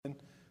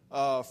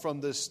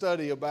from this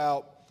study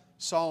about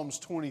Psalms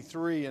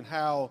 23 and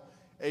how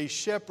a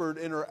shepherd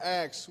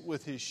interacts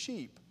with his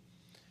sheep.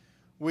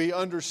 We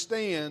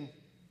understand,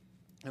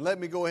 and let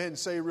me go ahead and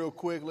say real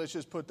quick, let's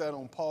just put that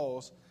on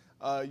pause.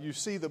 You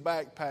see the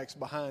backpacks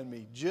behind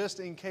me, just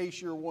in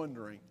case you're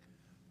wondering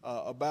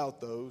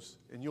about those,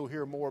 and you'll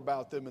hear more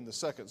about them in the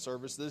second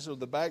service. These are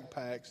the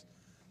backpacks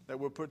that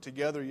were put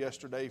together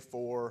yesterday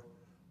for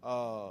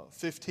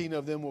 15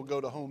 of them will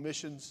go to home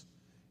missions,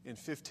 and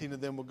 15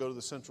 of them will go to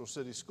the Central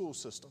City school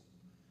system.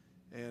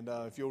 And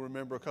if you'll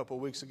remember, a couple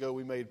of weeks ago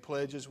we made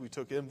pledges. We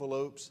took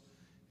envelopes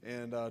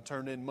and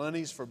turned in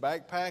monies for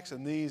backpacks,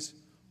 and these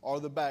are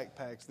the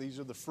backpacks. These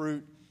are the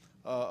fruit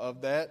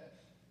of that.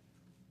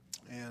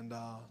 And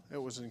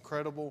it was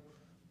incredible.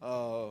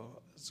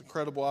 It's an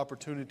incredible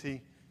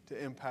opportunity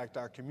to impact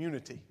our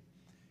community.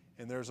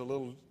 And there's a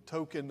little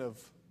token of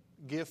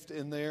gift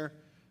in there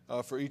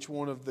for each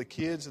one of the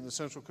kids in the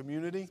Central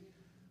community.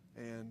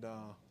 And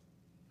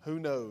who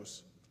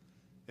knows?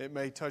 It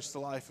may touch the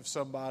life of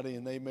somebody,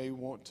 and they may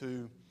want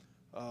to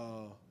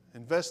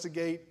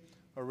investigate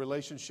a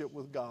relationship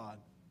with God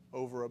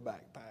over a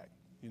backpack.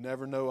 You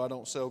never know. I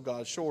don't sell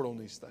God short on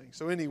these things.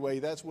 So anyway,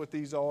 that's what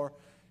these are.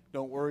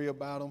 Don't worry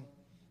about them.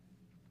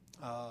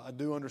 I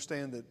do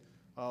understand that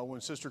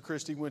when Sister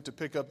Christy went to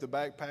pick up the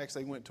backpacks,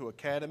 they went to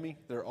Academy.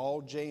 They're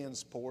all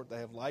JanSport. They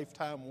have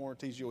lifetime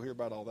warranties. You'll hear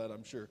about all that,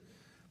 I'm sure.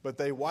 But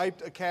they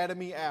wiped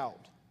Academy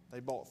out. They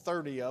bought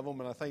 30 of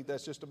them, and I think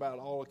that's just about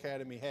all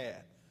Academy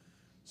had.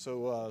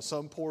 So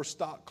some poor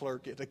stock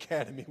clerk at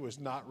Academy was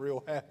not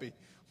real happy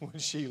when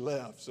she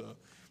left.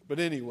 But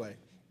anyway,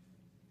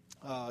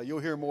 you'll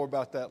hear more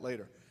about that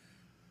later.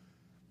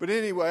 But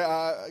anyway,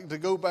 to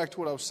go back to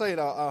what I was saying,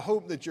 I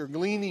hope that you're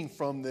gleaning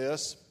from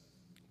this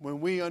when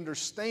we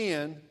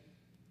understand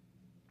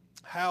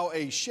how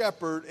a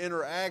shepherd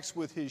interacts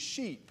with his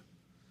sheep.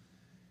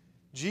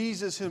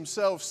 Jesus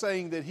himself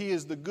saying that he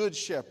is the good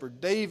shepherd.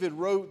 David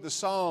wrote the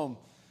Psalm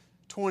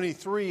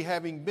 23,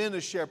 having been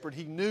a shepherd.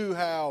 He knew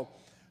how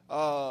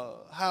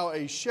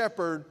a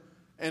shepherd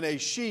and a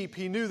sheep,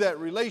 he knew that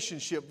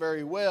relationship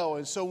very well.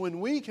 And so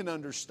when we can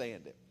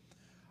understand it,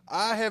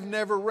 I have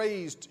never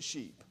raised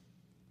sheep.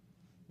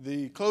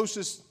 The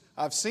closest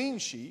I've seen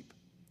sheep,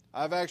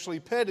 I've actually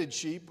petted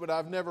sheep, but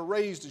I've never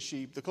raised a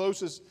sheep. The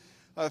closest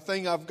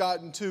thing I've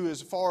gotten to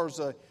as far as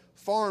a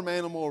farm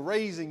animal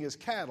raising is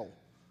cattle.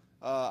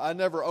 I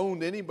never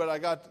owned any, but I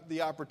got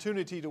the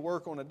opportunity to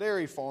work on a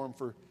dairy farm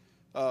for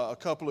a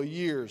couple of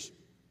years.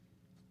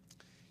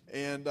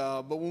 And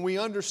but when we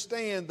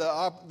understand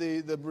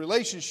the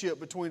relationship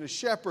between a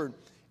shepherd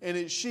and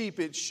his sheep,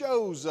 it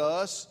shows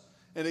us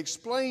and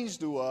explains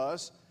to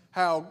us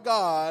how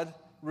God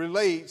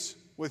relates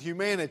with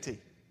humanity.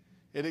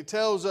 And it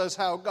tells us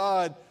how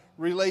God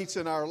relates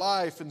in our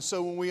life. And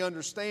so when we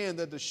understand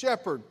that the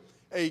shepherd,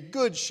 a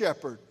good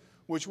shepherd,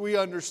 which we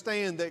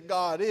understand that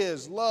God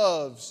is,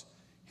 loves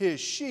his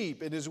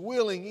sheep and is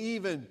willing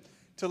even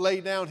to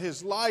lay down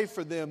his life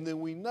for them, then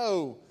we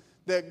know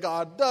that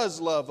God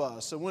does love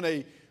us. And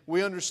when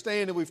we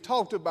understand, and we've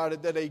talked about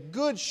it, that a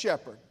good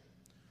shepherd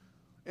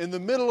in the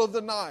middle of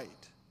the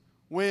night,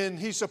 when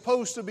he's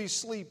supposed to be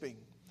sleeping,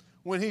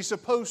 when he's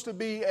supposed to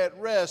be at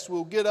rest,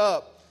 will get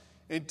up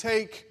and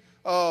take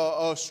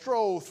a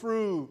stroll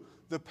through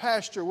the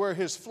pasture where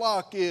his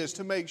flock is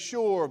to make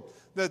sure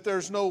that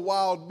there's no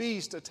wild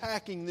beast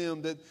attacking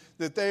them,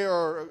 that they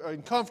are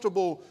in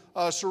comfortable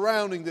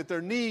surrounding, that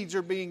their needs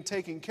are being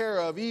taken care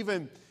of,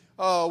 even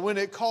when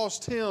it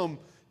cost him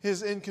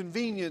his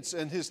inconvenience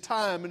and his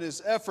time and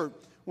his effort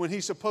when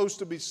he's supposed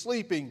to be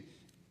sleeping.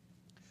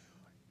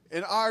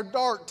 In our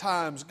dark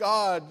times,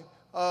 God,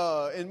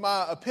 in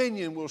my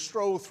opinion, will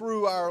stroll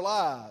through our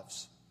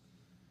lives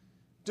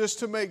just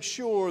to make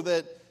sure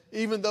that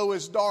even though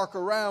it's dark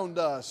around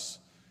us,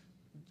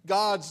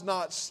 God's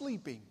not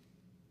sleeping.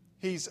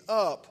 He's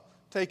up,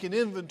 taking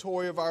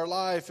inventory of our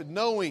life and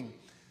knowing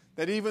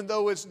that even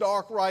though it's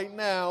dark right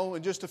now,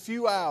 in just a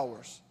few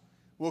hours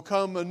will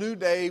come a new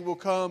day, will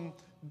come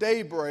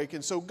daybreak.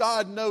 And so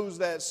God knows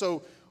that.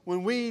 So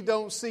when we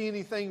don't see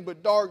anything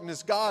but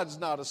darkness, God's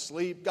not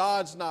asleep.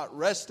 God's not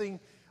resting.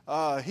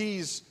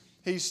 He's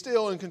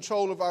still in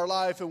control of our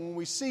life. And when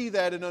we see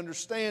that and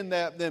understand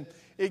that, then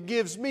it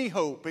gives me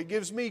hope. It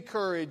gives me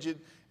courage. It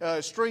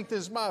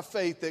strengthens my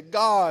faith that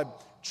God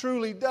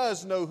truly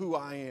does know who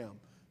I am.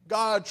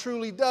 God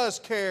truly does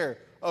care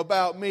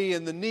about me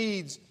and the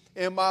needs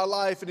in my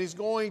life. And He's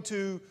going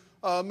to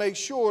make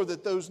sure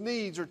that those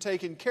needs are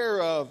taken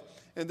care of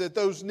and that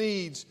those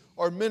needs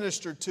are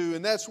ministered to.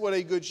 And that's what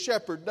a good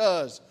shepherd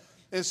does.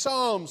 In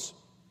Psalms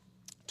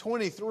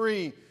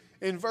 23,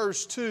 in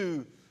verse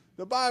 2,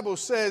 the Bible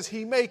says,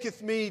 He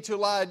maketh me to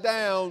lie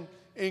down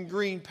in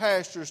green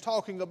pastures,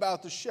 talking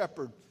about the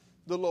shepherd,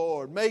 the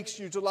Lord, makes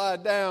you to lie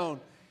down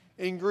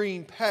in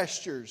green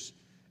pastures,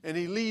 and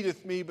He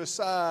leadeth me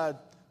beside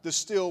the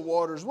still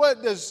waters.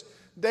 What is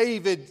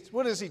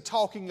he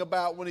talking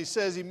about when he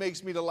says He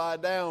makes me to lie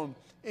down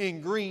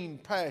in green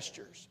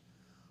pastures?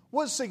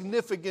 What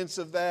significance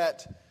of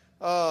that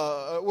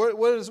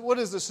what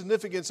is the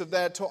significance of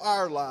that to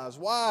our lives?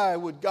 Why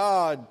was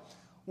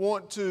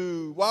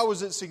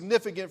it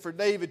significant for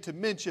David to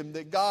mention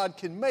that God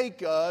can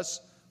make us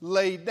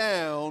lay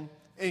down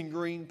in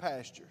green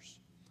pastures?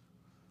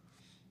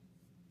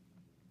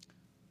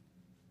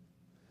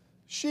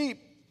 Sheep,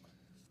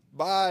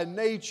 by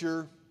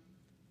nature,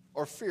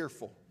 are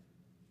fearful,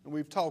 and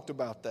we've talked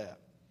about that.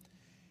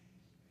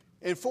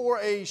 And for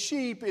a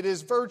sheep, it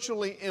is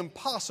virtually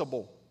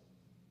impossible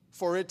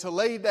for it to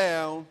lay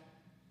down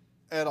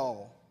at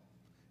all.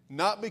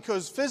 Not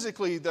because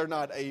physically they're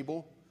not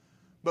able,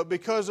 but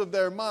because of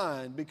their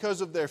mind, because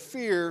of their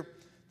fear,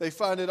 they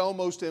find it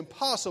almost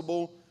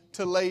impossible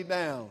to lay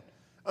down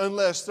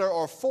unless there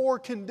are 4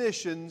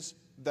 conditions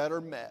that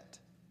are met.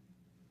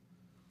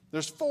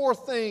 There's 4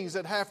 things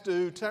that have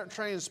to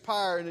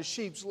transpire in a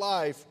sheep's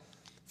life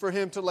for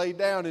him to lay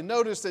down. And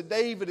notice that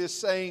David is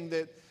saying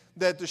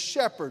that the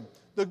shepherd,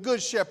 the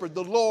good shepherd,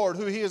 the Lord,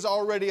 who he has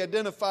already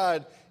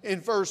identified in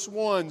verse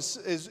 1,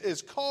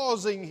 is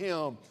causing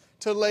him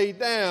to lay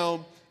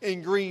down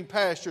in green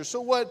pastures.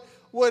 So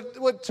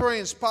what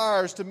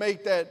transpires to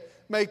make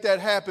that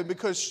happen?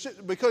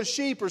 Because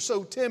sheep are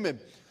so timid,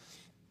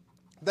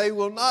 they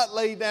will not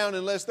lay down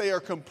unless they are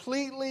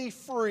completely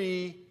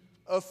free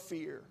of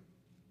fear.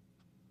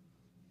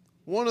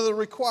 One of the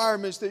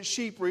requirements that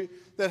sheep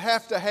that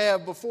have to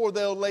have before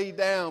they'll lay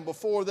down,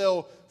 before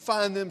they'll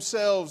find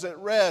themselves at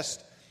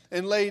rest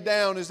and lay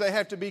down, is they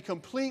have to be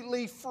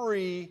completely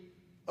free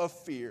of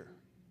fear.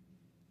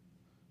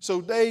 So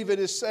David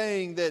is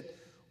saying that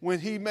when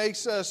he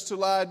makes us to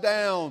lie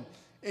down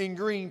in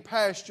green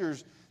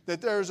pastures,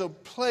 that there's a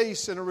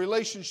place and a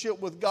relationship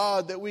with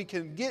God that we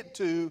can get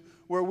to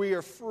where we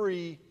are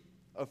free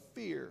of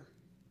fear.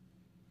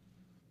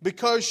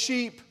 Because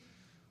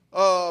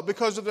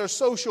of their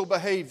social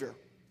behavior,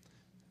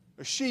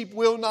 a sheep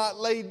will not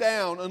lay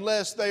down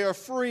unless they are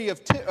free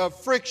of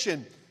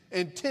friction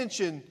and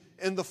tension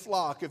in the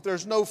flock. If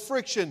there's no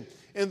friction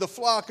in the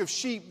flock of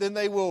sheep, then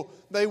they will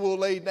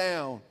lay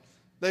down.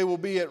 They will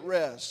be at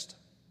rest.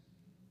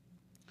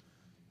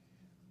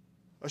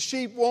 A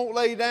sheep won't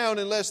lay down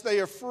unless they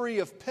are free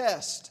of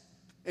pests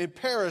and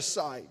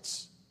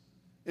parasites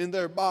in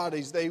their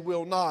bodies. They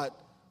will not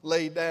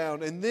lay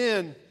down. And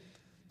then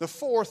the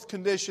 4th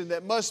condition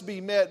that must be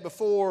met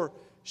before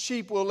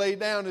sheep will lay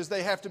down is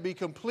they have to be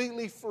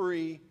completely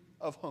free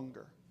of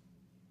hunger.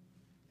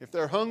 If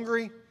they're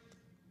hungry,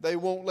 they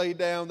won't lay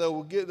down.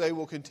 They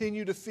will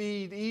continue to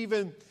feed,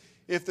 even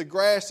if the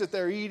grass that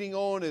they're eating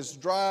on is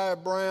dry,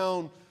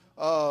 brown,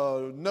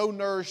 no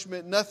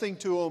nourishment, nothing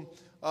to them.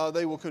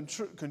 They will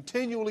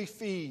continually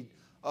feed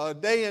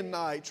day and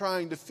night,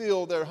 trying to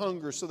fill their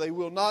hunger. So they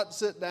will not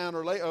sit down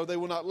or they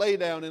will not lay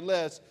down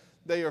unless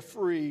they are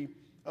free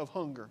of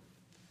hunger.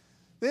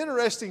 The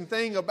interesting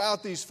thing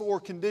about these 4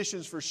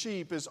 conditions for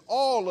sheep is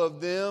all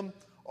of them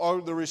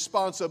are the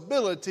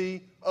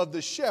responsibility of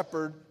the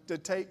shepherd to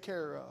take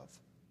care of.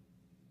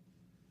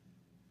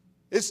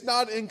 It's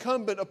not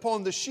incumbent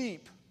upon the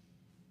sheep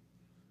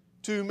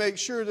to make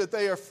sure that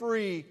they are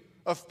free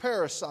of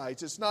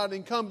parasites. It's not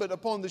incumbent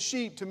upon the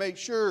sheep to make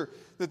sure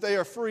that they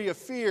are free of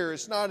fear.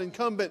 It's not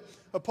incumbent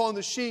upon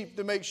the sheep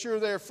to make sure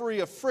they're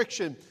free of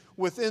friction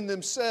within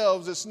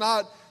themselves. It's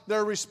not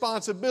their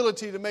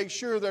responsibility to make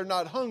sure they're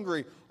not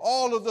hungry.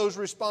 All of those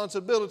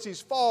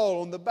responsibilities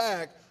fall on the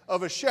back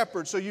of a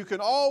shepherd. So you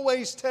can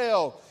always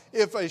tell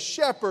if a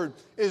shepherd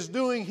is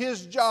doing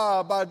his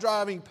job by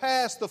driving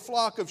past the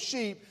flock of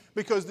sheep,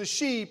 because the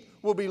sheep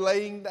will be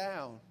laying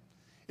down.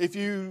 If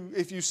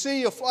you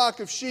see a flock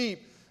of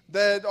sheep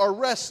that are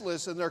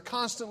restless and they're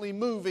constantly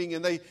moving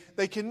and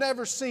they can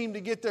never seem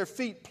to get their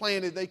feet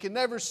planted, they can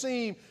never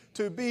seem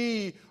to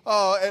be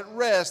at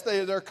rest,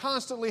 they're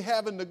constantly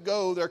having to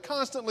go, they're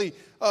constantly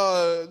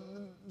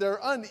they're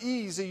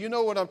uneasy. You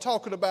know what I'm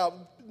talking about,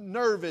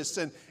 nervous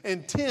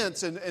and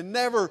tense and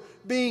never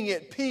being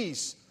at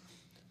peace.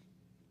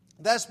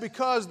 That's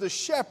because the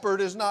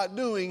shepherd is not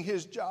doing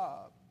his job.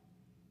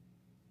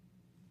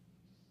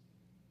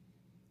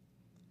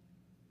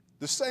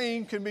 The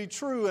same can be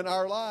true in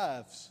our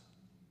lives.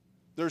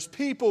 There's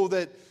people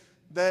that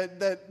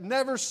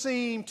never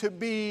seem to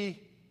be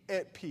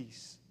at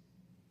peace.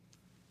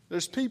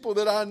 There's people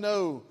that I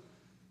know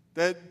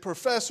that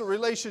profess a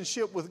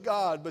relationship with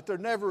God, but they're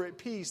never at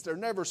peace. They're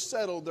never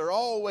settled. They're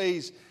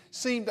always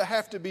seem to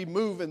have to be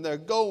moving. They're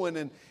going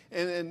and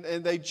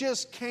they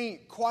just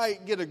can't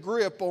quite get a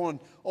grip on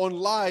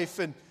life.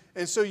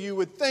 And so you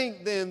would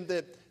think then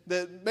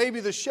that maybe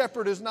the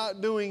shepherd is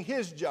not doing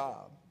his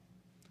job.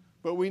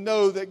 But we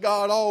know that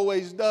God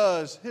always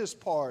does his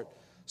part.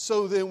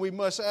 So then we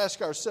must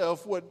ask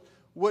ourselves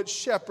what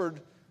shepherd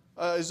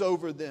is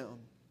over them.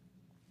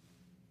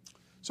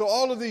 So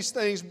all of these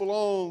things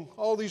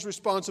all these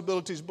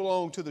responsibilities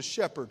belong to the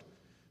shepherd.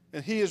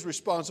 And he is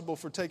responsible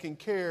for taking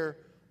care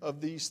of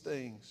these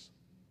things.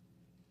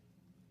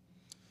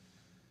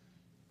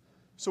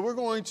 So we're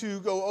going to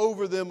go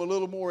over them a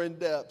little more in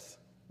depth,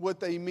 what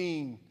they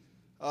mean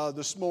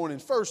this morning.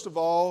 First of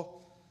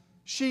all,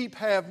 sheep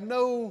have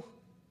no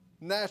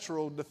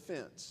natural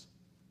defense.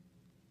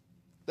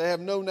 They have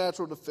no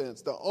natural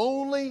defense. The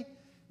only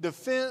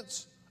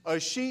defense a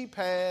sheep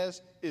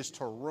has is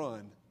to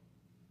run.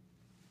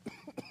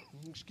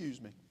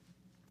 Excuse me.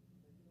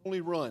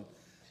 Only run.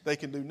 They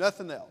can do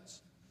nothing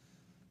else.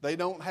 They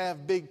don't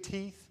have big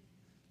teeth.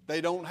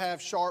 They don't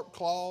have sharp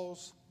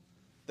claws.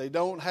 They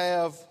don't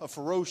have a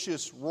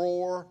ferocious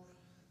roar.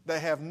 They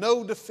have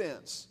no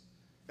defense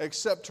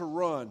except to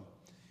run.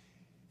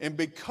 And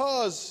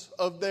because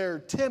of their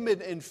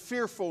timid and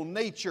fearful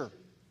nature,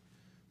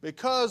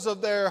 because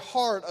of their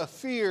heart of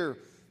fear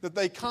that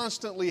they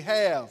constantly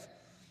have,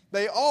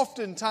 they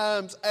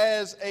oftentimes,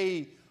 as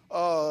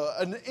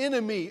an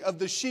enemy of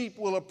the sheep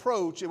will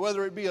approach,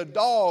 whether it be a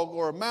dog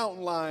or a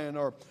mountain lion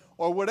or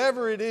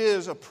whatever it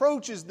is,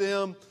 approaches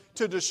them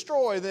to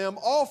destroy them,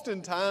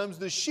 oftentimes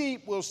the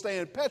sheep will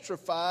stand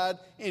petrified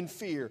in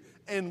fear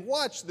and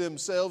watch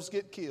themselves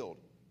get killed.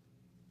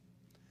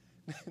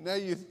 Now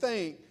you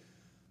think,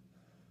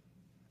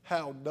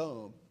 how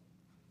dumb.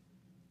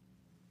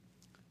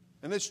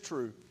 And it's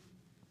true.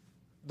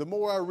 The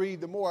more I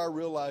read, the more I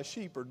realize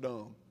sheep are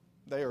dumb.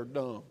 They are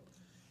dumb.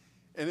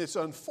 And it's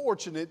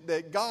unfortunate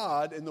that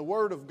God and the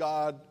Word of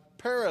God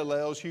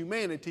parallels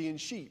humanity and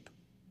sheep.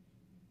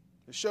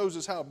 It shows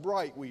us how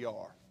bright we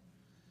are.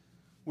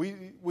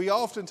 We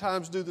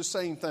oftentimes do the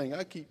same thing.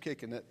 I keep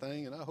kicking that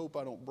thing, and I hope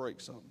I don't break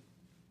something.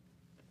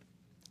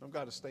 I've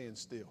got to stand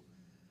still.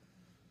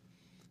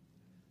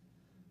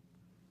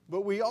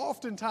 But we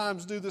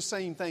oftentimes do the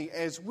same thing.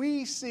 As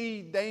we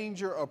see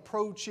danger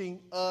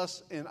approaching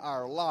us in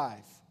our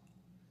life,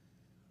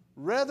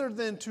 rather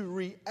than to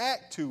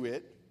react to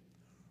it,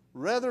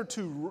 rather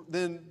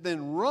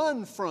than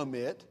run from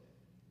it,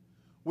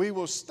 we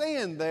will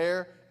stand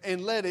there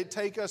and let it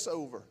take us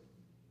over.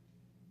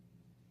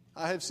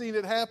 I have seen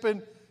it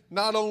happen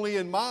not only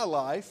in my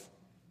life,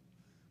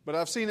 but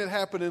I've seen it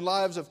happen in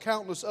lives of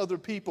countless other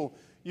people.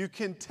 You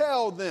can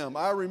tell them.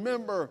 I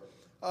remember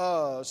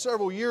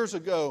several years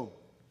ago,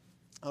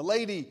 a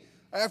lady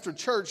after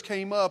church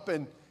came up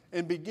and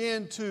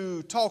began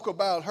to talk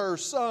about her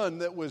son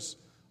that was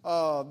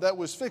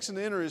fixing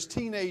to enter his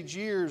teenage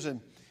years.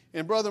 And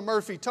Brother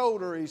Murphy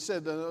told her, he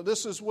said,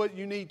 this is what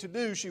you need to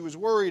do. She was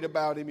worried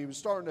about him. He was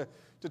starting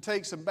to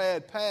take some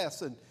bad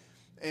paths.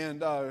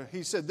 And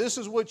he said, this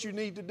is what you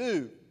need to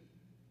do.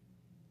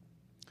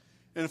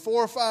 And 4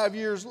 or 5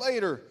 years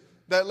later,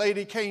 that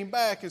lady came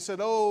back and said,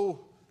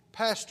 oh,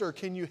 Pastor,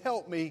 can you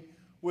help me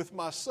with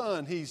my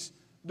son? He's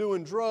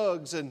doing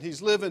drugs and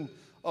he's living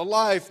a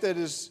life that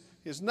has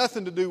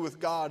nothing to do with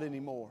God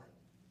anymore.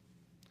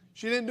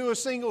 She didn't do a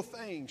single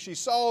thing. She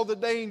saw the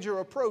danger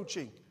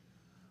approaching.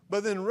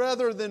 But then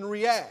rather than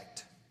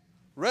react,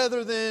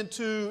 rather than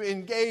to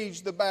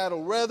engage the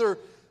battle, rather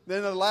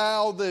than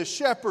allow the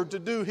shepherd to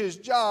do his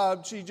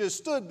job, she just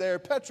stood there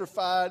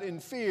petrified in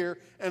fear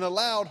and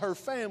allowed her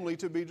family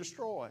to be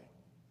destroyed.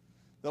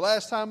 The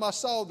last time I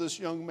saw this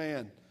young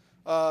man,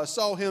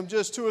 saw him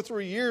just 2 or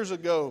 3 years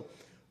ago,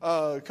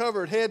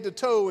 covered head to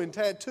toe in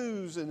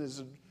tattoos and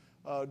is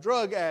a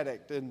drug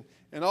addict and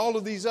all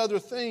of these other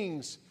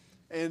things.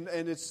 And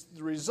it's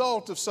the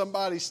result of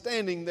somebody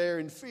standing there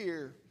in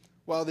fear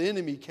while the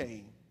enemy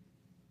came.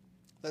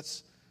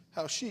 That's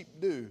how sheep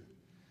do.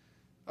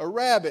 A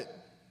rabbit,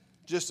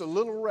 just a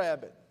little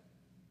rabbit.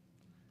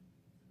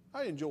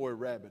 I enjoy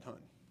rabbit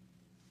hunting.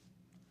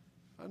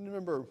 I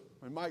remember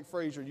when Mike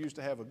Frazier used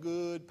to have a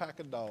good pack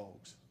of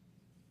dogs.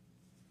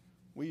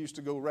 We used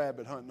to go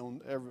rabbit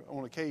hunting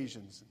on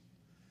occasions.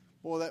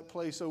 Boy, that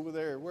place over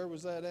there, where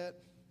was that at?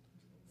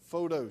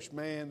 Fodosh.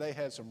 Man, they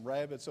had some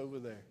rabbits over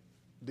there.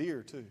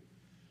 Deer, too.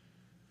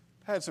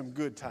 Had some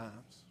good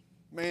times.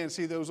 Man,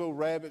 see those old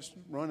rabbits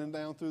running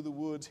down through the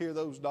woods, hear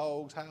those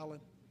dogs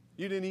howling.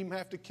 You didn't even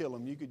have to kill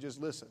them. You could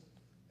just listen.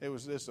 It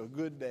was just a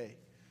good day.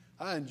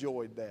 I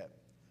enjoyed that.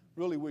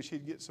 Really wish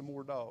he'd get some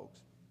more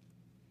dogs.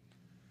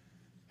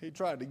 He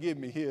tried to give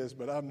me his,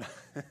 but I'm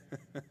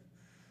not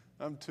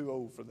I'm too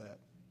old for that.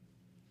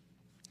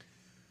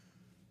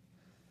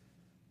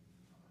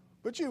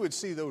 But you would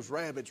see those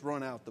rabbits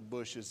run out the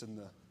bushes and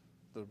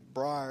the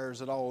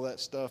briars and all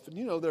that stuff.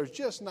 And, there's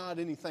just not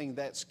anything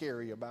that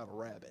scary about a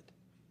rabbit.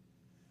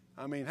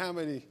 I mean, how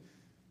many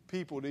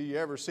people do you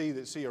ever see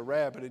that see a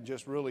rabbit and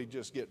just really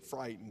just get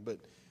frightened?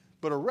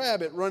 But a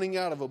rabbit running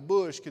out of a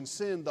bush can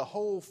send the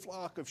whole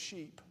flock of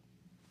sheep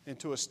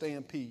into a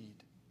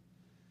stampede.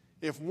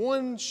 If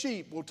one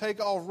sheep will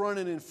take off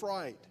running in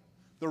fright,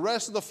 the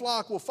rest of the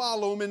flock will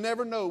follow him and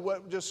never know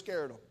what just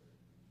scared them.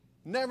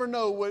 Never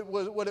know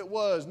what it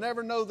was.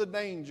 Never know the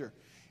danger.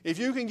 If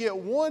you can get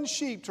one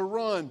sheep to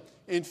run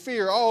in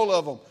fear, all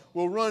of them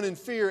will run in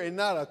fear and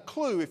not a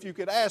clue if you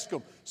could ask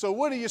them. So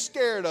what are you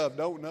scared of?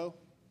 Don't know.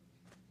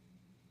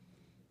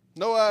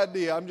 No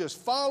idea. I'm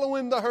just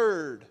following the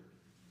herd.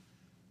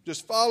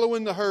 Just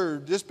following the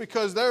herd. Just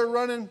because they're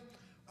running,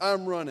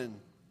 I'm running.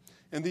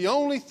 And the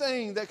only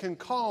thing that can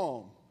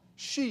calm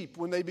sheep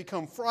when they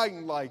become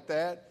frightened like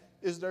that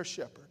is their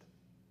shepherd.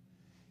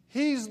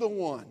 He's the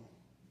one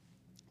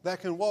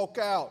that can walk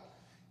out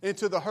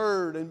into the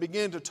herd and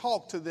begin to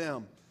talk to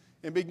them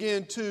and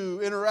begin to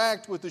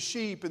interact with the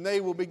sheep, and they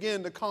will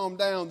begin to calm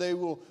down. They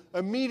will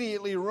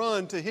immediately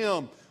run to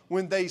him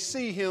when they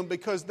see him,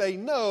 because they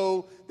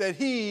know that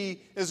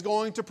he is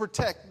going to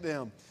protect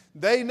them.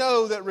 They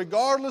know that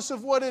regardless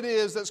of what it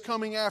is that's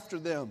coming after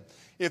them,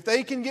 if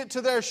they can get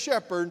to their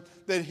shepherd,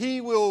 that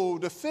he will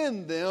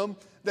defend them,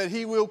 that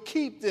he will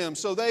keep them.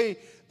 So they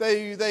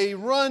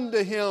run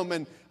to him,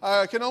 and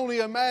I can only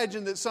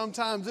imagine that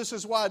sometimes this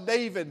is why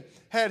David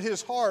had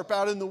his harp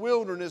out in the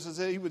wilderness, is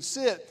that he would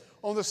sit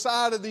on the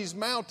side of these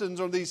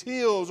mountains or these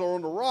hills or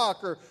on the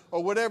rock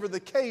or whatever the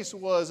case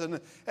was. And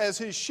as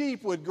his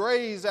sheep would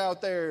graze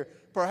out there,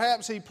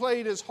 perhaps he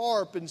played his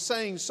harp and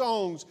sang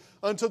songs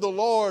unto the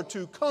Lord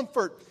to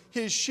comfort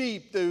his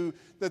sheep,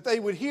 that they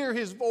would hear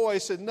his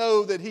voice and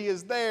know that he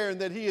is there and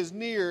that he is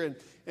near.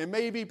 And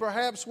maybe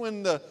perhaps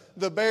when the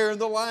bear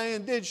and the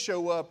lion did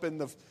show up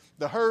and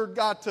the herd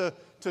got to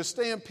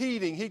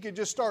stampeding, he could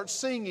just start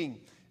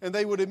singing and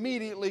they would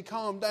immediately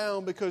calm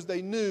down because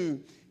they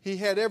knew he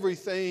had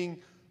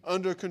everything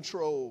under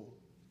control.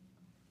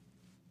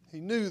 He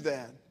knew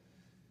that.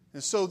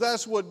 And so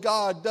that's what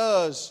God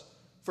does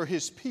for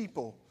his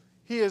people.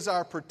 He is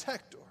our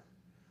protector.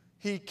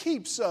 He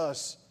keeps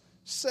us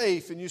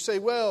safe. And you say,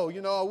 well,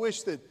 I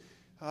wish that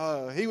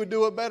he would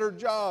do a better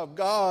job.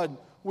 God,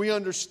 we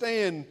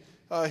understand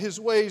his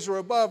ways are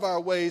above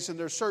our ways, and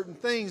there's certain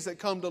things that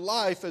come to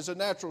life as a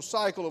natural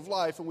cycle of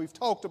life, and we've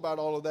talked about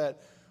all of that.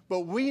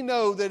 But we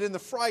know that in the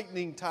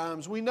frightening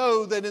times, we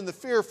know that in the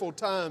fearful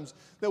times,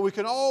 that we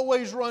can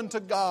always run to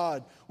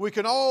God. We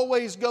can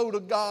always go to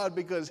God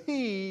because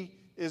he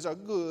is a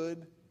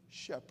good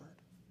shepherd.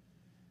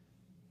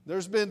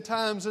 There's been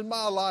times in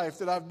my life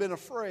that I've been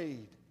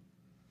afraid.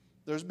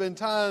 There's been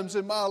times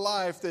in my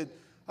life that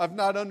I've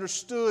not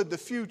understood the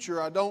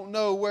future. I don't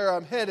know where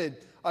I'm headed.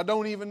 I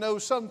don't even know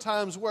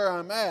sometimes where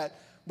I'm at.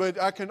 But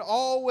I can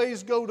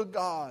always go to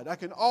God. I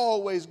can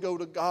always go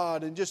to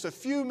God. In just a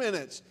few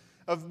minutes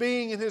of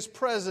being in his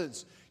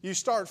presence, you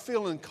start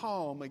feeling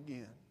calm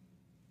again.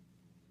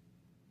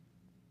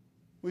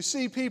 We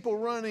see people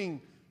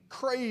running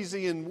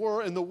crazy in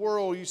the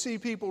world. You see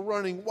people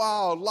running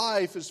wild.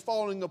 Life is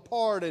falling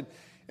apart.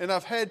 And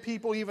I've had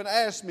people even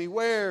ask me,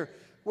 where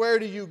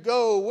do you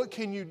go? What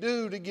can you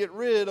do to get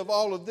rid of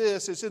all of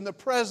this? It's in the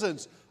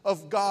presence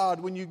of God.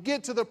 When you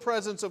get to the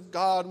presence of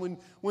God,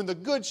 when the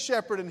good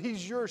shepherd, and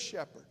he's your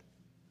shepherd,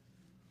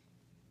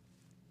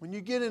 when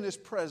you get in his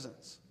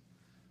presence.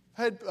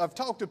 I've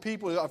talked to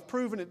people, I've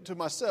proven it to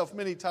myself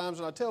many times,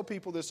 and I tell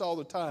people this all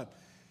the time.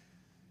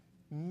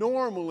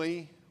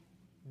 Normally,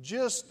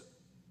 just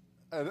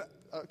a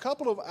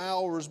couple of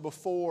hours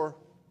before,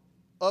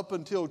 up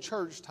until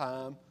church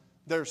time,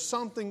 there's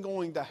something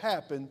going to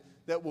happen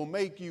that will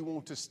make you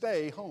want to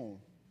stay home.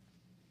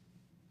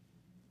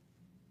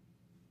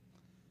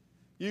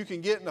 You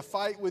can get in a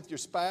fight with your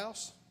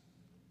spouse.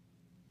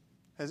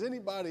 Has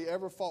anybody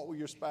ever fought with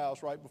your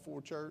spouse right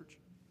before church?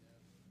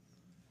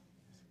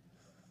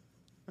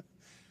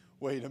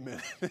 Wait a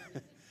minute.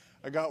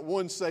 I got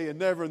one saying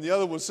never, and the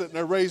other one sitting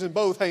there raising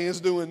both hands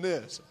doing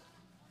this.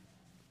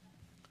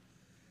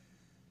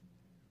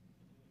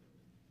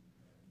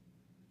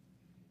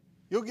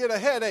 You'll get a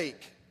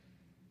headache.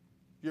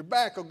 Your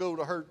back will go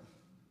to hurt.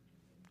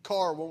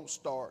 Car won't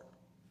start.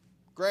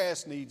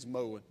 Grass needs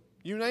mowing.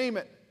 You name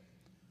it.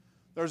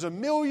 There's a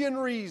million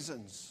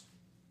reasons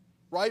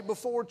right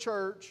before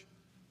church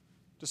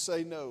to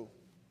say no,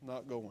 I'm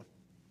not going.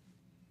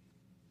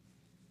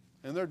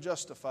 And they're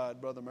justified,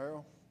 Brother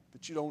Merrill,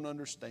 but you don't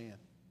understand.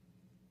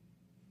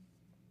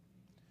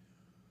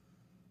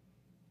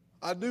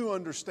 I do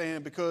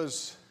understand,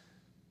 because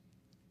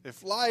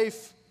if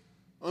life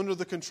under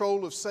the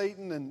control of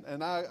Satan,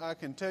 and I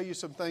can tell you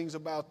some things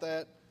about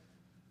that,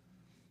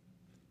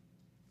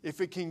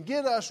 if it can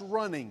get us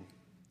running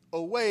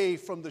away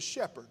from the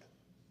shepherd,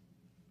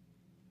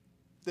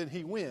 then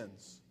he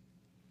wins.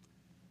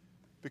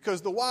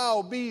 Because the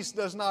wild beast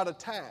does not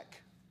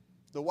attack.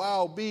 The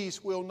wild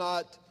beast will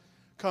not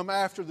come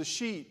after the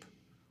sheep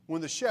when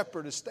the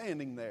shepherd is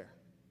standing there.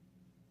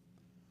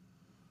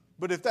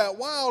 But if that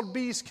wild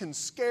beast can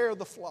scare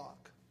the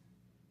flock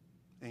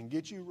and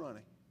get you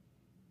running,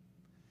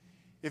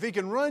 if he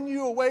can run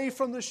you away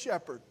from the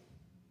shepherd,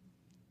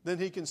 then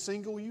he can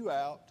single you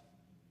out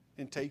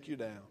and take you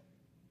down.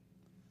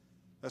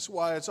 That's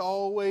why it's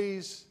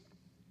always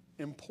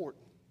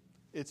important.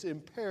 It's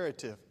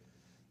imperative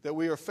that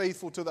we are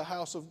faithful to the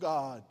house of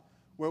God,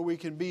 where we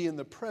can be in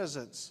the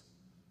presence.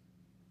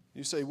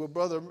 You say, well,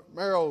 Brother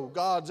Merrill,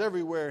 God's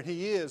everywhere, and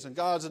he is, and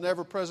God's an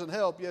ever-present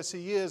help. Yes,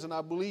 he is, and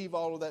I believe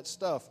all of that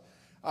stuff.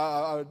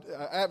 I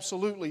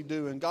absolutely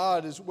do, and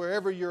God is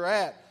wherever you're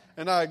at,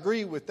 and I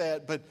agree with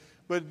that, but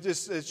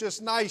it's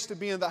just nice to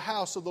be in the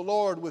house of the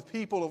Lord with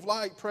people of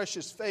like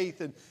precious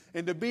faith,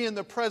 and to be in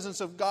the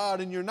presence of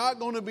God. And you're not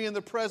going to be in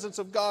the presence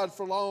of God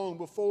for long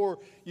before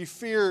you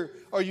fear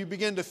or you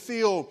begin to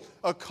feel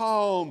a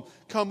calm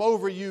come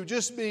over you.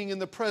 Just being in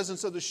the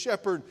presence of the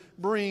shepherd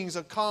brings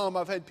a calm.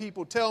 I've had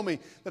people tell me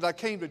that I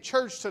came to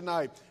church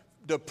tonight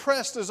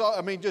depressed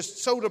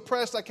just so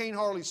depressed I can't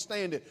hardly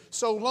stand it.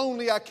 So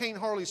lonely I can't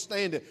hardly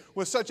stand it.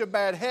 With such a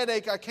bad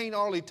headache I can't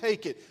hardly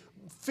take it.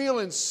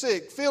 Feeling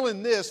sick,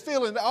 feeling this,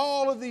 feeling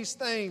all of these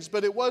things.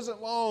 But it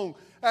wasn't long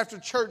after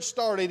church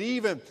started,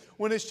 even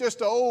when it's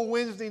just an old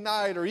Wednesday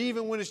night, or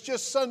even when it's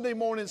just Sunday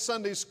morning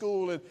Sunday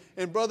school,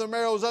 and Brother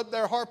Merrill's up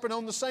there harping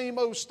on the same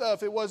old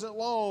stuff. It wasn't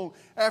long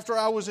after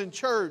I was in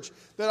church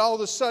that all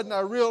of a sudden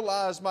I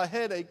realized my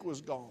headache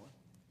was gone.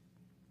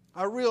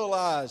 I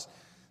realized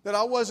that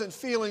I wasn't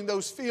feeling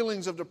those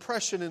feelings of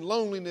depression and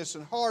loneliness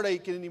and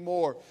heartache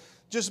anymore.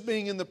 Just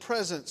being in the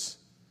presence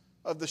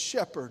of the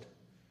shepherd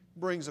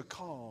brings a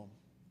calm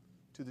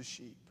to the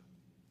sheep.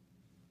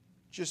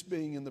 Just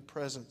being in the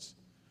presence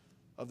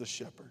of the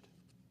shepherd.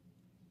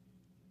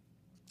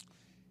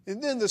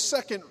 And then the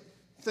second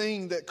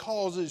thing that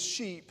causes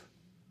sheep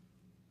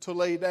to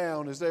lay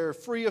down is they're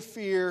free of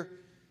fear.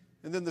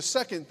 And then the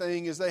second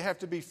thing is they have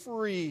to be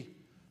free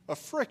of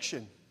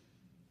friction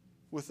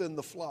within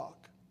the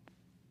flock.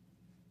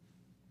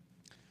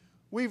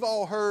 We've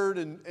all heard,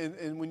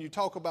 and when you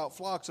talk about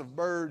flocks of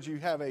birds, you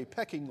have a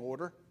pecking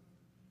order.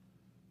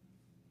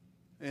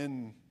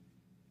 And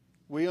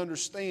we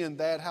understand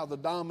that, how the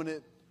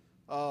dominant,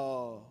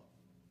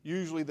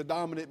 usually the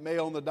dominant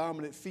male and the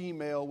dominant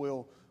female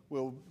will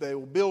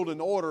build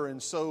an order,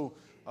 and so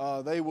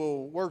they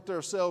will work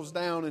themselves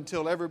down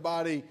until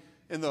everybody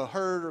in the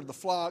herd or the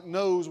flock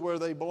knows where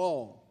they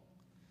belong.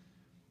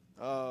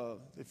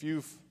 If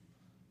you've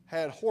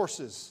had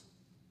horses,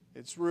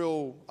 it's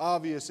real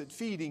obvious at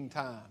feeding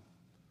time.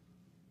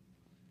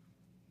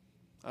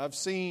 I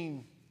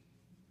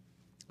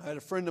had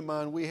a friend of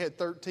mine, we had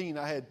 13.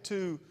 I had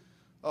 2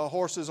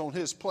 horses on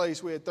his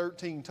place. We had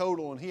 13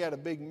 total, and he had a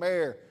big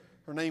mare.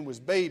 Her name was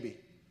Baby.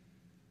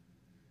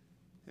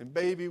 And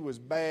Baby was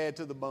bad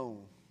to the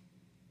bone,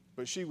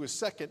 but she was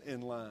second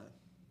in line.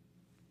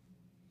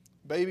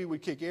 Baby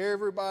would kick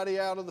everybody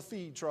out of the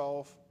feed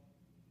trough.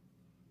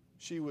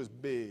 She was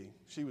big.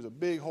 She was a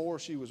big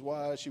horse. She was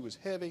wide. She was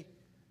heavy.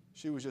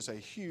 She was just a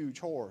huge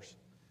horse.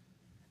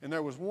 And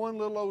there was one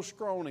little old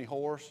scrawny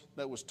horse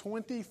that was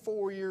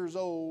 24 years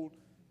old,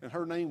 and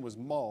her name was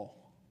Ma.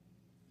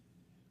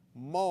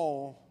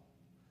 Ma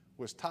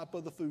was top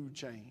of the food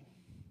chain.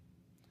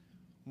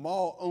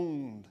 Ma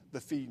owned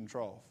the feeding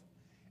trough.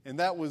 And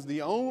that was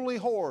the only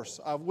horse,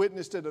 I've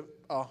witnessed it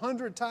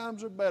 100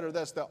 times or better,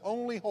 that's the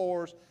only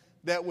horse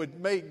that would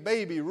make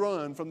Baby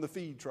run from the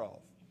feed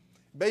trough.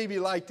 Baby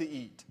liked to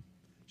eat.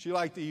 She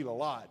liked to eat a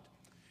lot.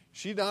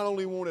 She not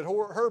only wanted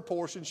her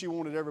portion, she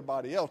wanted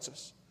everybody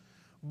else's.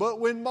 But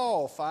when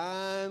Ma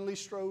finally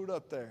strode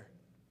up there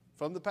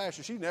from the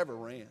pasture, she never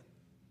ran.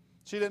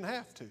 She didn't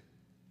have to.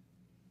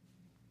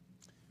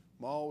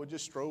 Ma would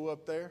just stroll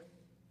up there.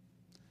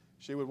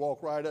 She would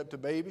walk right up to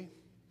Baby.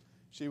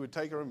 She would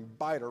take her and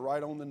bite her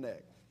right on the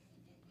neck.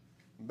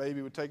 And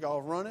Baby would take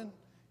off running,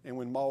 and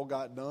when Ma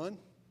got done,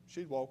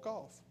 she'd walk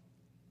off.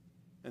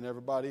 And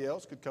everybody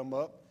else could come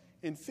up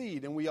and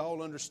feed. And we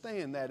all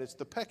understand that. It's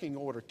the pecking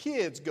order.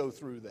 Kids go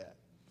through that.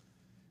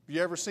 Have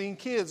you ever seen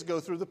kids go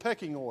through the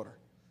pecking order?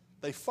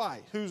 They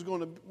fight. Who's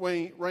going to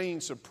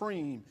reign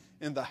supreme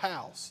in the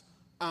house?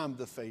 I'm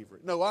the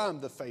favorite. No, I'm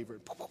the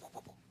favorite.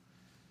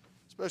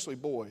 Especially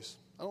boys.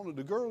 I don't know,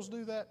 do girls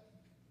do that?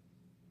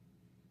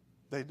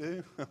 They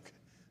do? Okay.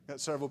 Got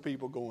several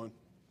people going.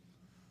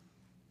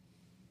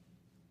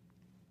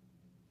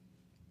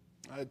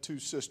 I had 2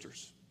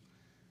 sisters.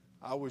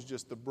 I was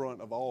just the brunt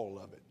of all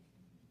of it.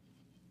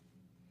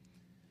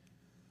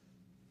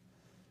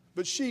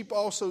 But sheep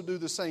also do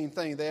the same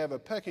thing. They have a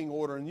pecking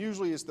order, and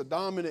usually it's the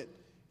dominant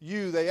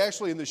ewe. They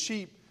actually, in the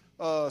sheep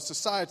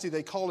society,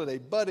 they call it a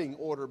butting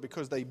order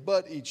because they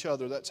butt each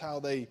other. That's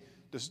how they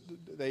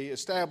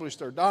establish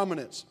their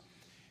dominance.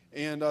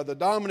 And the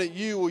dominant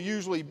ewe will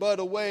usually butt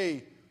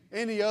away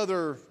any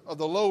other of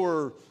the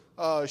lower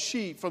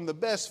sheep from the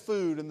best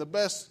food and the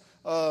best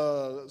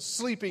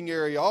sleeping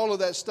area. All of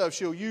that stuff,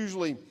 she'll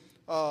usually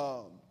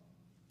butt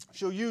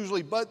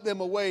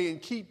them away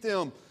and keep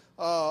them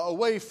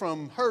away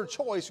from her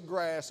choice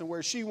grass and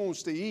where she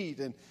wants to eat.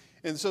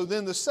 And so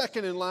then the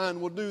second in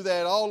line will do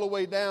that all the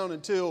way down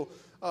until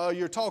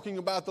you're talking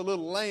about the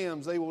little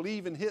lambs. They will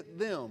even hit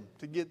them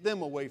to get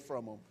them away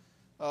from them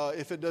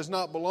if it does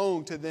not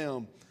belong to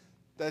them.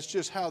 That's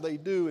just how they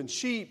do. And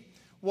sheep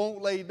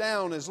won't lay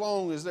down as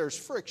long as there's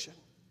friction.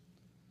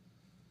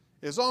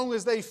 As long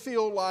as they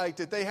feel like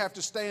that they have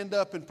to stand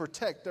up and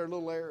protect their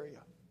little area.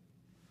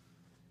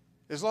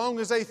 As long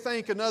as they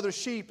think another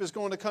sheep is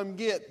going to come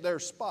get their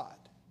spot.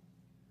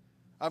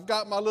 I've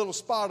got my little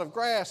spot of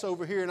grass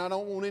over here, and I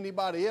don't want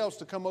anybody else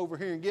to come over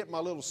here and get my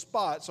little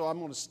spot, so I'm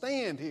going to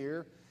stand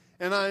here,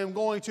 and I am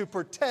going to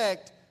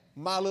protect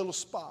my little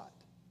spot.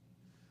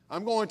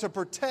 I'm going to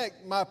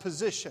protect my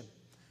position.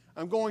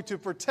 I'm going to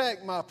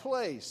protect my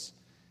place.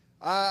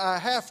 I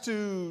have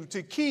to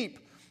keep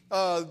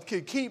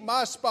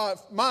my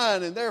spot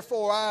mine, and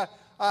therefore I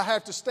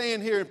have to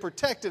stand here and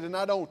protect it, and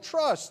I don't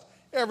trust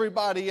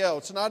everybody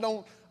else. And I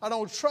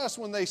don't trust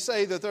when they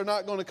say that they're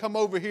not going to come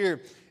over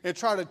here and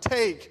try to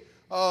take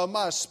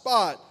my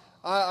spot.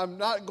 I'm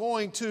not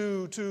going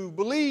to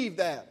believe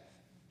that.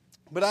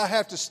 But I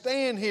have to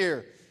stand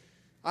here.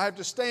 I have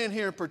to stand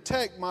here and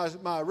protect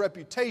my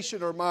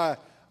reputation, or I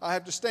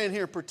have to stand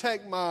here and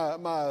protect my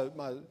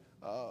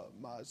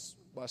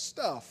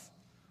stuff.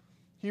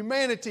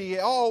 Humanity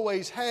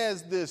always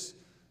has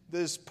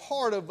this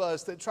part of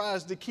us that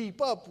tries to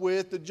keep up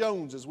with the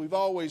Joneses. We've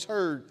always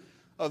heard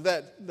of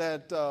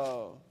that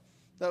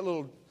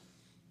little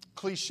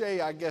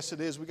cliche, I guess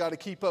it is. We got to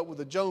keep up with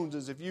the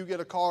Joneses. If you get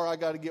a car, I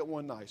got to get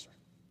one nicer.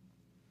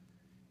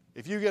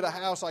 If you get a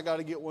house, I got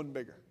to get one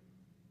bigger.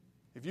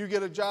 If you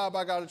get a job,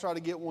 I got to try to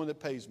get one that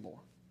pays more.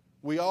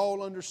 We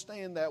all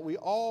understand that. We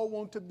all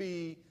want to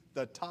be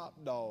the top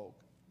dog.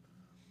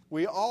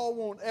 We all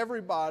want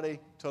everybody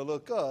to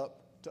look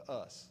up to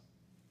us.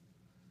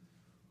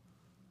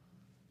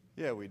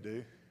 Yeah, we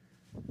do.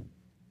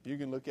 You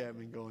can look at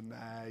me and go,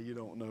 nah, you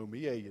don't know me.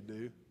 Yeah, you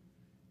do.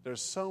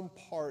 There's some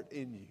part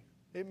in you.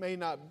 It may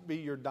not be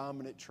your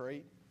dominant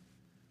trait,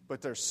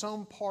 but there's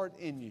some part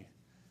in you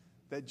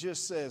that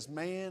just says,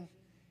 man,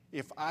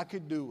 if I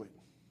could do it.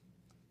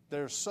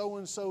 There's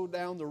so-and-so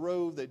down the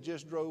road that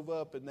just drove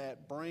up in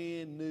that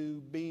brand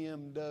new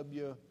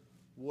BMW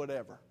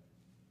whatever.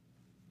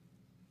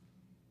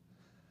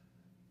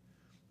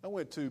 I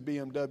went to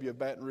BMW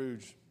Baton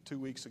Rouge 2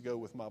 weeks ago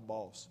with my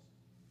boss.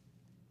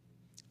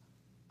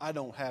 I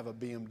don't have a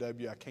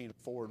BMW. I can't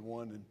afford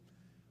one, and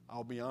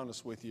I'll be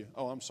honest with you.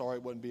 Oh, I'm sorry,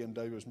 it wasn't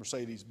BMW. It was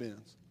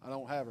Mercedes-Benz. I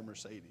don't have a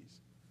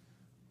Mercedes.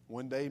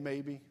 One day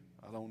maybe.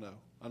 I don't know.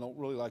 I don't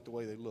really like the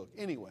way they look.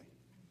 Anyway,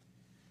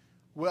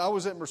 well, I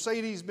was at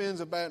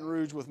Mercedes-Benz of Baton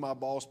Rouge with my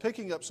boss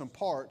picking up some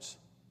parts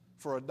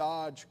for a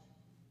Dodge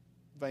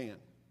van.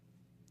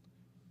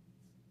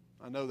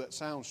 I know that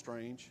sounds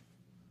strange.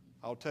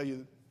 I'll tell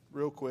you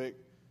real quick.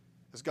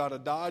 It's got a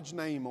Dodge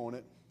name on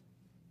it.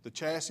 The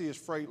chassis is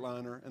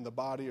Freightliner and the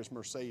body is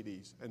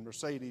Mercedes. And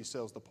Mercedes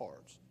sells the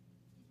parts.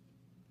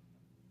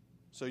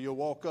 So you'll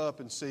walk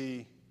up and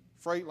see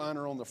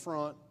Freightliner on the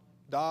front,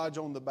 Dodge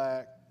on the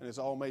back, and it's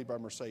all made by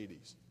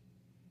Mercedes.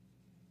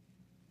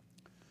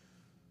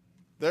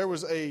 There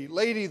was a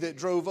lady that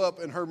drove up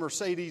in her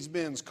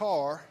Mercedes-Benz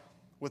car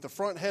with the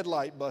front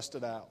headlight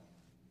busted out.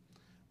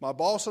 My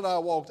boss and I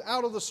walked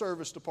out of the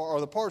service department,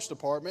 or the parts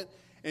department,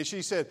 and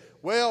she said,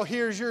 well,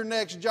 here's your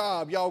next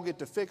job. Y'all get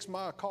to fix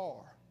my car.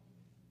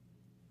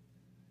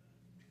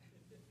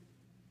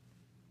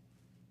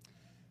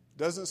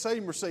 Doesn't say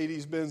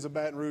Mercedes-Benz of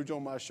Baton Rouge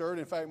on my shirt.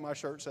 In fact, my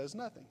shirt says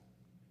nothing.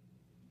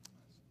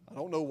 I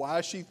don't know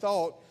why she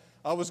thought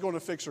I was going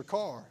to fix her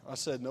car. I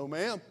said, no,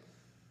 ma'am.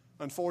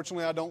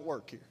 Unfortunately, I don't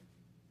work here.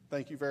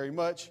 Thank you very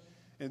much.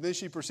 And then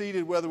she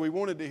proceeded, whether we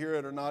wanted to hear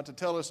it or not, to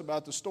tell us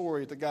about the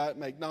story of the guy at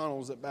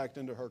McDonald's that backed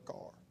into her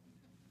car.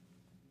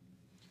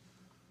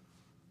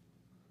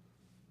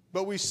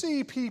 But we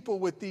see people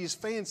with these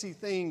fancy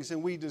things,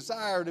 and we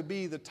desire to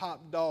be the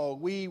top dog.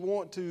 We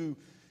want to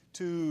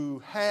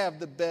have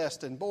the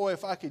best. And boy,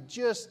 if I could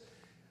just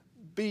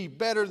be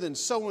better than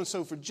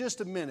so-and-so for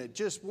just a minute,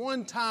 just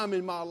one time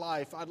in my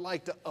life, I'd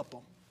like to up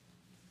them.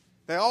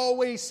 They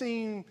always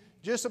seem,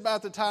 just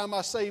about the time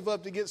I save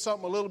up to get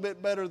something a little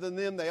bit better than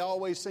them, they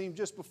always seem,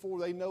 just before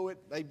they know it,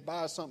 they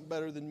buy something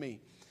better than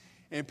me.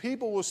 And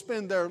people will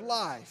spend their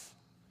life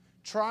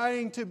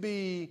trying to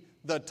be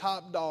the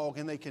top dog,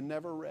 and they can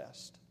never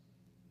rest.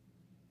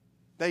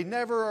 They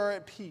never are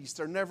at peace.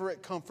 They're never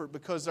at comfort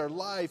because their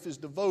life is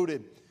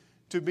devoted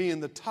to being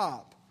the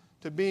top,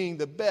 to being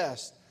the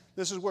best.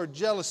 This is where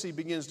jealousy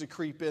begins to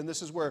creep in.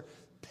 This is where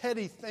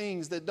petty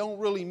things that don't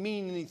really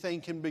mean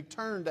anything can be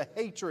turned to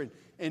hatred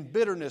and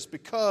bitterness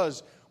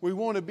because we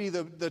want to be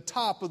the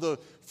top of the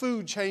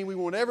food chain. We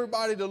want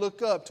everybody to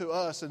look up to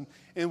us. And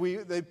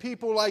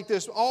people like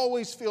this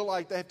always feel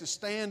like they have to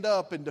stand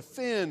up and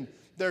defend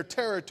their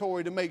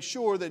territory to make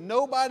sure that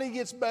nobody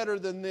gets better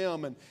than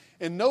them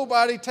and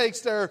nobody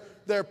takes their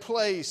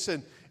place.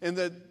 And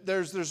that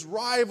there's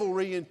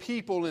rivalry in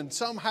people, and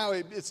somehow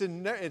it's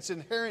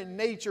inherent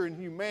nature in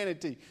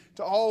humanity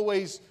to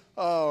always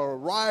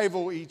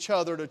rival each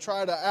other, to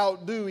try to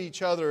outdo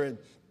each other.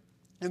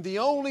 And the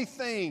only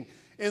thing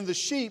in the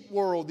sheep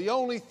world, the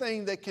only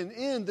thing that can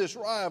end this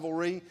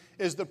rivalry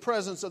is the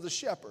presence of the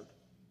shepherd.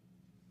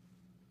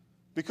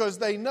 Because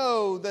they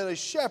know that a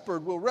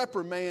shepherd will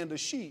reprimand a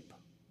sheep.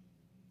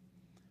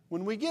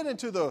 When we get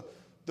into the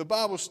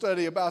Bible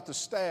study about the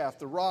staff,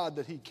 the rod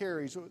that he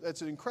carries,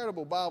 that's an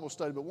incredible Bible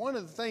study. But one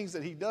of the things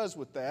that he does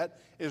with that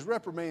is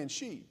reprimand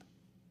sheep.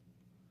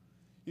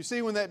 You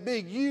see, when that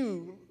big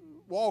ewe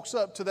walks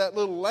up to that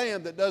little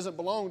lamb that doesn't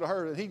belong to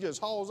her, and she just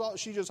hauls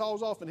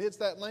off and hits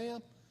that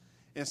lamb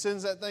and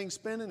sends that thing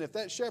spinning, if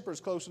that shepherd's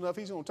close enough,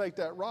 he's going to take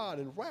that rod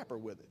and whap her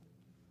with it.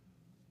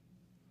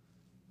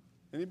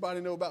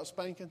 Anybody know about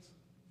spankings?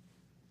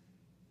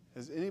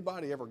 Has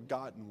anybody ever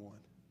gotten one?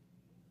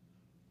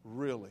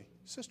 Really?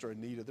 Sister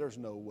Anita, there's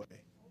no way.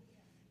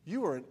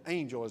 You were an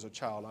angel as a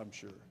child, I'm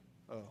sure.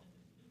 Oh.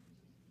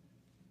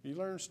 You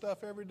learn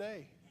stuff every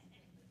day.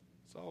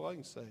 That's all I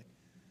can say.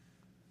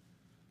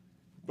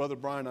 Brother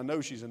Brian, I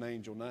know she's an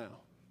angel now.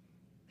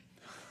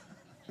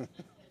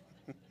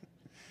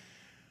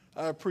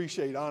 I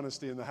appreciate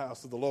honesty in the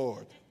house of the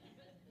Lord.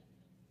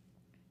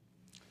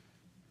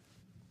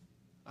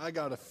 I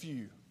got a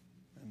few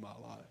in my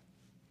life.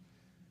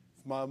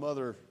 My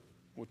mother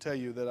will tell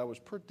you that I was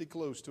pretty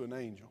close to an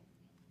angel.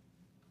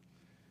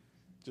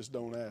 Just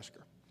don't ask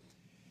her.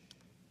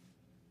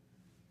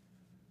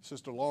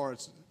 Sister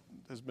Lawrence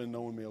has been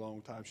knowing me a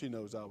long time. She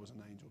knows I was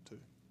an angel too.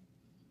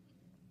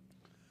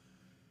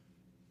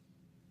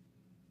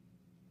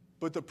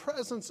 But the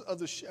presence of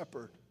the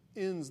shepherd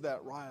ends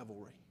that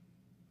rivalry.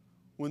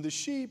 When the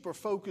sheep are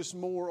focused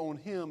more on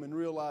him and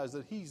realize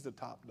that he's the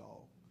top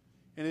dog,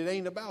 and it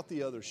ain't about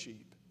the other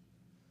sheep,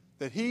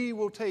 that he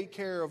will take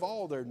care of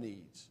all their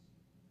needs.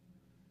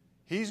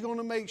 He's going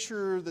to make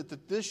sure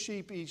that this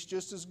sheep eats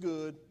just as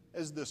good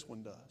as this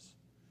one does.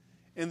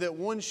 And that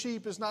one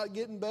sheep is not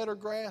getting better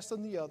grass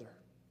than the other.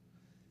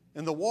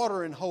 And the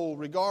watering hole,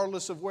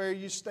 regardless of where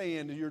you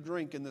stand, you're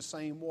drinking the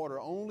same water.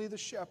 Only the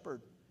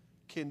shepherd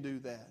can do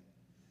that.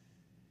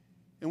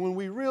 And when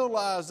we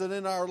realize that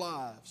in our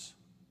lives,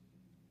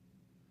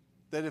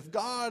 that if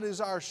God is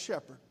our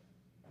shepherd,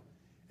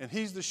 and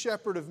he's the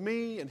shepherd of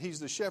me, and he's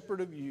the shepherd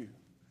of you,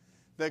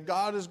 that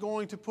God is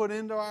going to put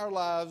into our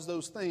lives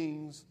those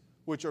things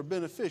which are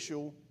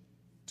beneficial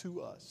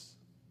to us.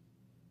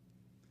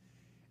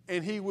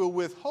 And he will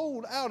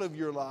withhold out of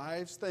your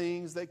lives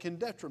things that can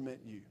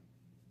detriment you.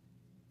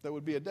 That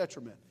would be a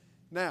detriment.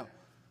 Now,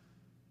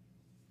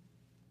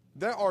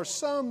 there are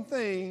some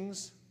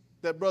things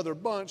that Brother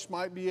Bunch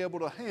might be able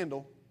to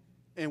handle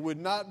and would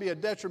not be a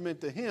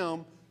detriment to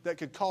him that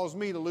could cause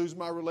me to lose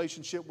my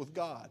relationship with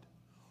God.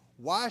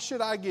 Why should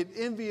I get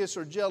envious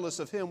or jealous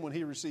of him when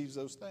he receives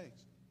those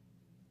things?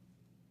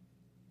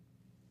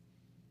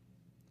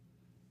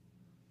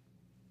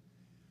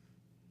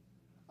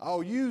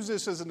 I'll use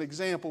this as an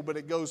example, but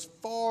it goes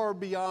far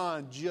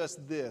beyond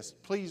just this.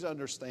 Please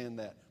understand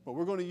that. But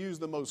we're going to use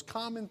the most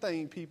common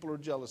thing people are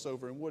jealous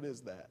over, and what is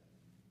that?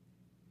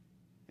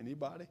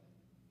 Anybody?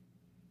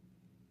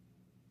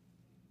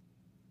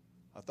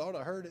 I thought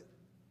I heard it.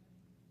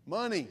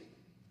 Money.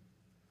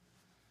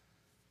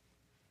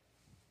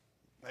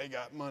 They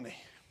got money.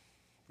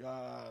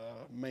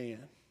 Man,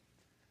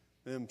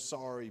 them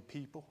sorry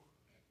people.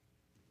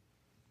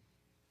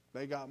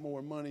 They got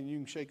more money than you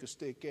can shake a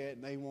stick at,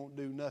 and they won't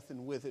do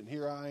nothing with it. And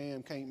here I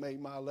am, can't make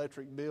my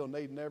electric bill, and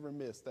they'd never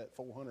miss that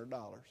 $400.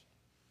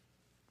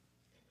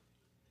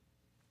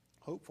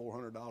 Hope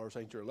 $400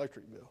 ain't your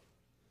electric bill.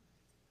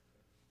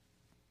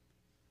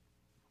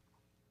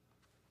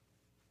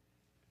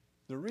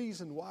 The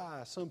reason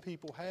why some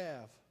people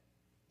have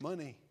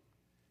money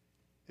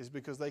is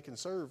because they can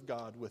serve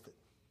God with it.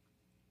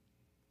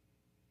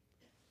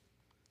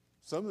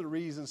 Some of the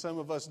reasons some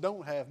of us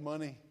don't have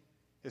money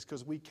is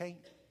because we can't.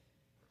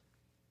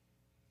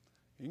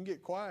 You can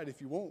get quiet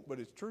if you want, but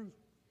it's true.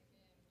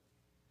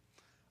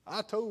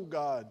 I told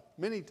God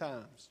many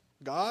times,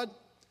 God,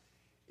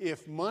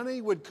 if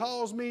money would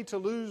cause me to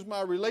lose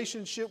my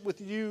relationship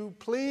with you,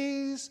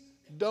 please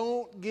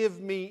don't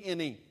give me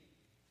any.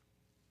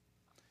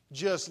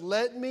 Just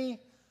let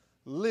me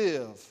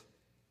live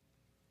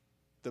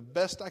the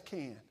best I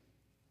can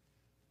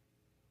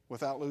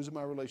without losing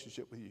my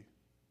relationship with you.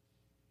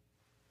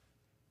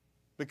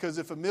 Because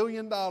if $1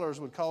 million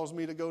would cause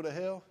me to go to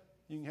hell,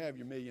 you can have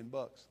your $1 million.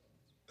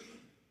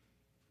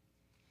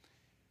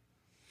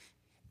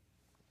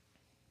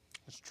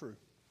 It's true.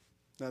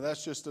 Now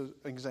that's just an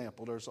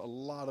example. There's a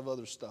lot of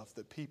other stuff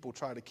that people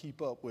try to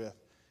keep up with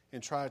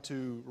and try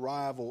to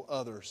rival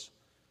others.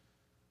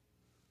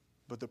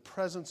 But the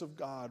presence of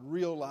God,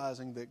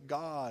 realizing that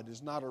God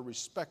is not a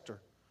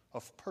respecter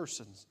of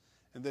persons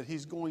and that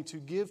He's going to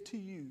give to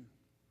you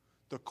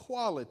the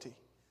quality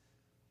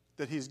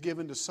that He's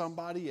given to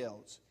somebody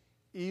else,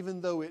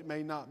 even though it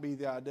may not be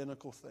the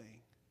identical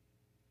thing.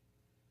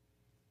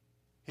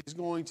 He's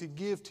going to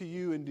give to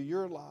you into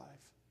your life.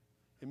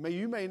 And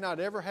you may not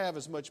ever have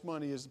as much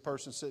money as the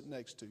person sitting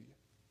next to you.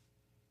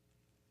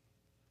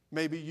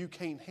 Maybe you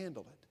can't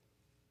handle it.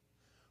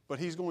 But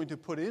He's going to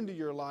put into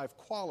your life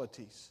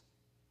qualities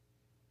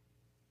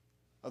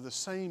of the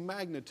same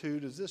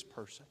magnitude as this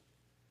person.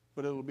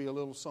 But it'll be a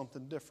little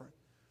something different.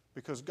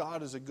 Because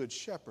God is a good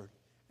shepherd.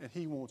 And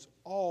He wants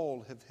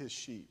all of His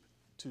sheep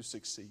to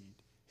succeed.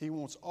 He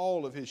wants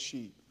all of His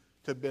sheep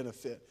to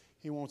benefit.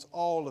 He wants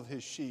all of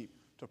His sheep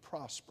to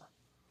prosper.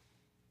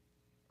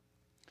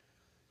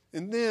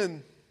 And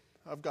then,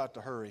 I've got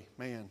to hurry.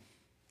 Man,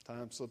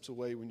 time slips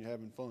away when you're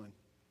having fun.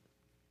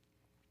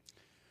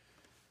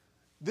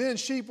 Then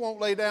sheep won't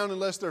lay down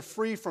unless they're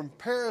free from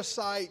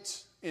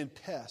parasites and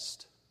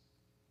pests.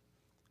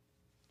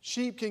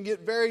 Sheep can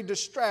get very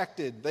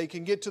distracted. They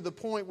can get to the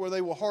point where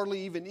they will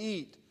hardly even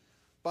eat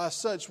by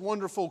such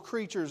wonderful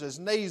creatures as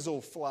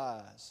nasal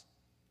flies,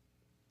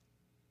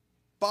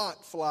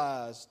 bot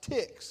flies,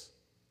 ticks,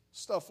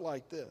 stuff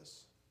like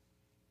this.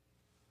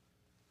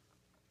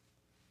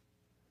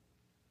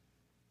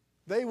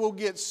 They will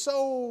get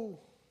so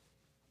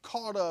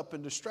caught up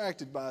and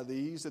distracted by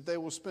these that they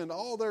will spend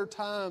all their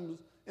time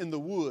in the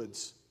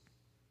woods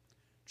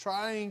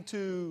trying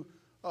to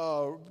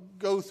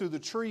go through the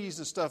trees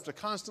and stuff to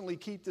constantly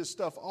keep this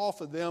stuff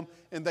off of them,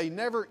 and they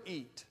never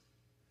eat.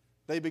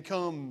 They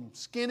become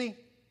skinny,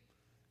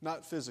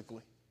 not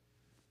physically.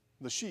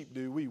 The sheep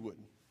do, we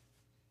wouldn't.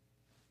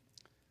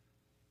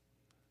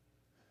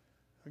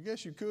 I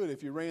guess you could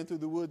if you ran through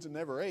the woods and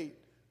never ate.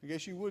 I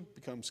guess you would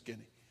become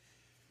skinny.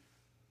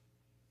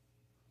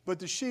 But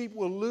the sheep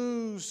will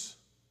lose,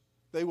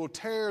 they will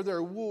tear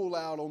their wool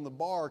out on the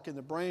bark and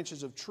the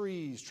branches of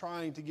trees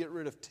trying to get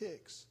rid of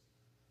ticks.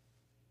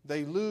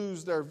 They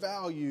lose their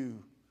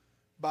value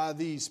by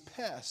these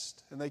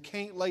pests, and they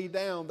can't lay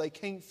down, they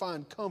can't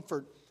find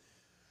comfort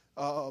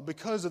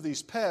because of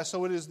these pests.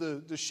 So it is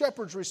the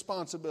shepherd's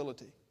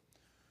responsibility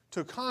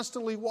to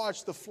constantly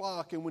watch the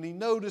flock, and when he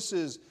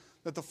notices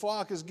that the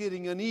flock is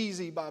getting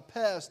uneasy by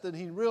pests, then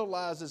he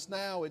realizes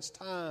now it's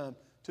time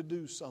to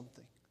do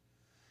something.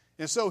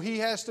 And so he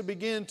has to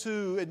begin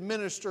to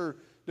administer,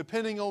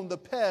 depending on the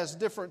pest,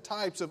 different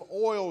types of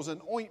oils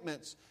and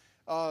ointments,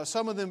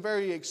 some of them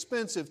very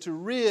expensive, to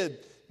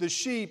rid the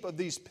sheep of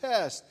these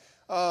pests,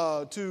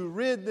 to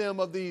rid them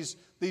of these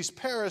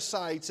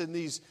parasites and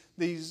these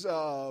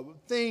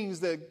things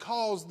that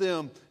cause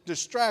them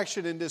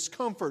distraction and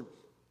discomfort.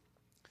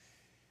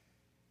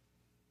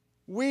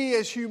 We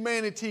as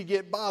humanity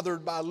get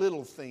bothered by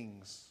little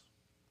things.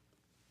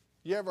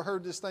 You ever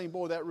heard this thing?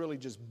 Boy, that really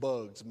just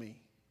bugs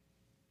me.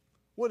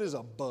 What is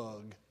a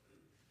bug?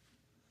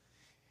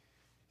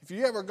 If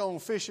you ever gone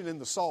fishing in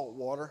the salt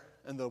water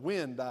and the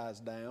wind dies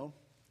down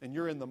and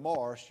you're in the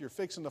marsh, you're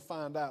fixing to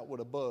find out what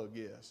a bug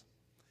is.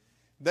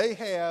 They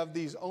have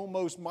these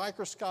almost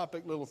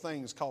microscopic little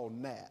things called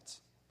gnats.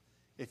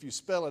 If you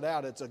spell it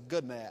out, it's a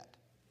good gnat.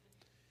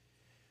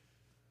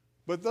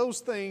 But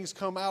those things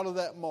come out of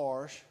that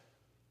marsh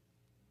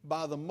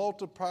by the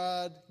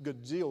multiplied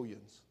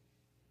gazillions,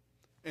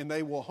 and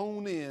they will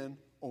hone in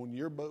on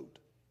your boat.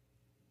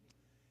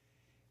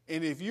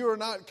 And if you are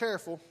not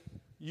careful,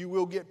 you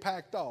will get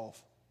packed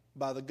off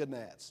by the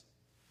gnats.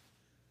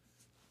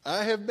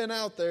 I have been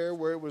out there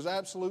where it was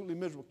absolutely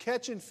miserable.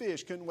 Catching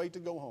fish, couldn't wait to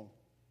go home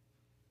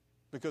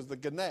because the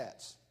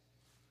gnats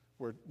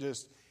were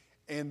just...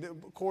 And,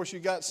 of course, you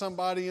got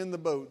somebody in the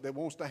boat that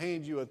wants to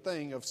hand you a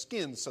thing of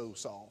skin so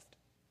soft.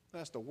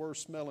 That's the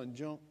worst smelling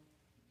junk.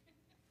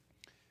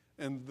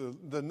 And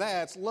the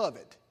gnats love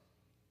it.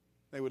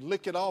 They would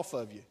lick it off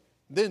of you,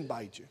 then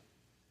bite you.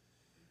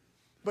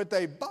 But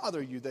they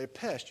bother you. They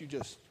pest you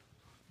just...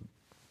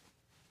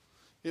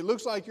 It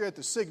looks like you're at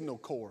the signal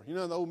corps. You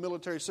know the old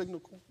military signal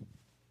corps?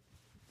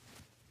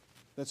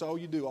 That's all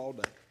you do all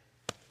day.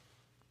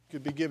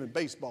 Could be giving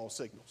baseball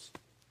signals.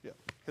 Yeah,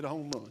 hit a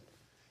home run.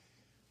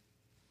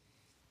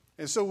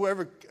 And so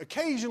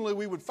occasionally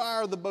we would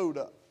fire the boat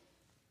up.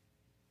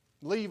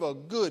 Leave a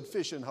good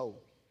fishing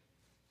hole.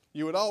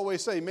 You would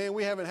always say, man,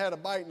 we haven't had a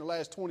bite in the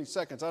last 20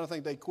 seconds. I don't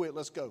think they quit.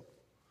 Let's go.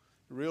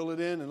 Reel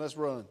it in and let's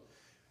run.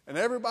 And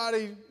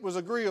everybody was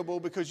agreeable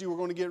because you were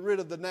going to get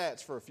rid of the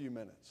gnats for a few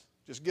minutes.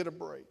 Just get a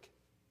break.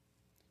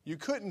 You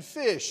couldn't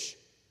fish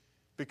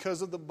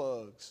because of the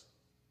bugs.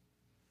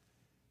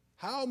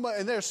 How much?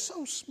 And they're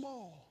so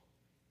small.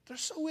 They're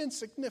so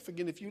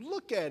insignificant. If you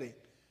look at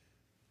it,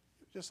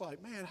 just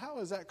like, man, how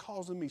is that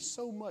causing me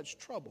so much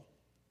trouble?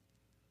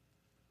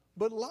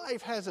 But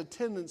life has a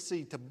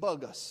tendency to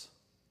bug us.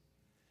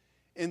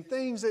 And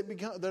things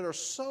that are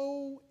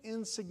so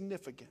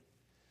insignificant,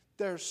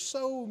 they're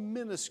so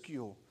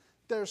minuscule,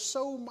 they're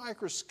so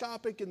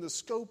microscopic in the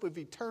scope of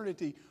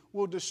eternity,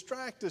 will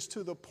distract us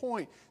to the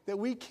point that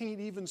we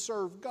can't even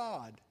serve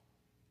God.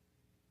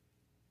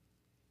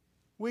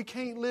 We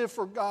can't live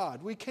for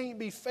God. We can't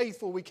be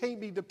faithful. We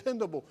can't be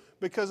dependable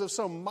because of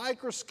some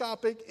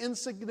microscopic,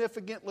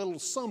 insignificant little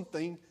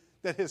something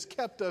that has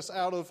kept us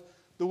out of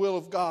the will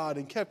of God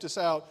and kept us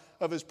out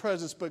of His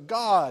presence. But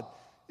God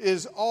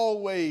is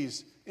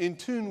always in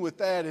tune with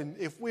that, and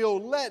if we'll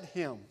let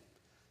Him.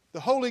 The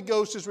Holy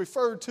Ghost is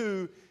referred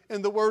to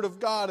in the Word of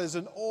God as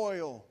an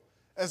oil,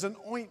 as an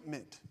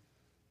ointment.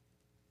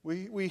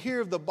 We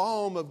hear of the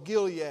balm of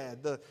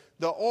Gilead, the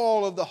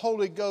oil of the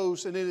Holy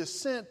Ghost, and it is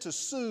sent to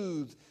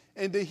soothe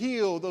and to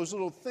heal those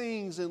little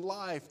things in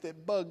life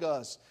that bug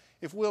us.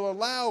 If we'll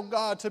allow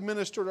God to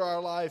minister to our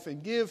life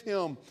and give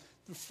Him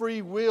the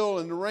free will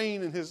and the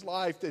reign in His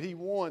life that He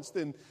wants,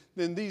 then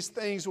these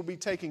things will be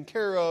taken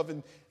care of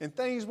and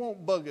things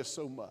won't bug us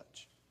so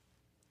much.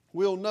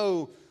 We'll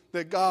know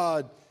that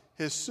God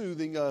is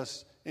soothing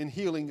us and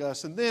healing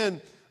us. And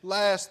then,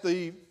 last,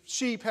 the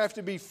sheep have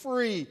to be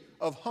free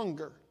of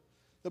hunger.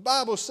 The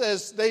Bible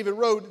says, David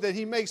wrote, that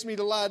He makes me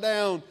to lie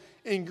down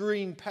in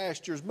green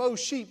pastures.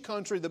 Most sheep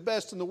country, the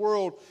best in the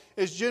world,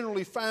 is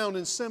generally found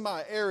in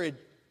semi-arid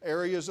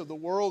areas of the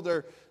world.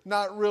 They're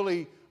not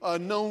really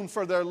known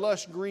for their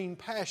lush green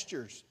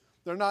pastures.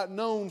 They're not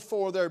known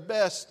for their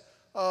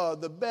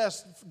the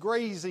best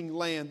grazing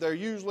land. They're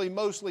usually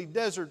mostly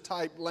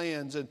desert-type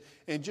lands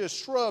and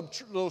just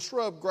little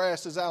shrub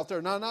grasses out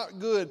there. Not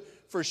good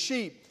for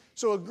sheep.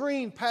 So a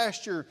green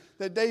pasture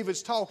that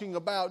David's talking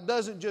about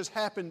doesn't just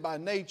happen by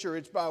nature.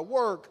 It's by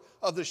work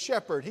of the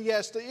shepherd. He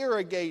has to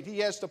irrigate. He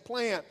has to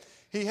plant.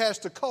 He has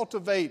to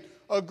cultivate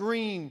a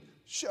green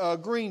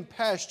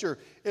pasture,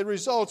 it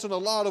results in a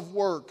lot of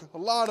work, a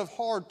lot of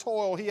hard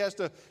toil. He has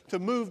to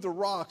move the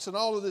rocks and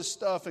all of this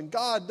stuff. And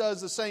God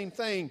does the same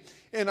thing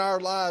in our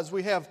lives.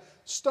 We have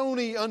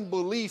stony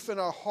unbelief in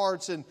our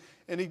hearts, and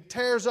He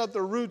tears up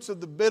the roots of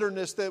the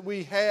bitterness that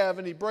we have,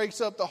 and He breaks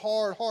up the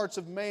hard hearts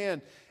of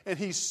man, and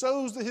He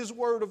sows His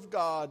Word of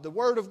God. The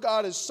Word of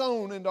God is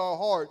sown into our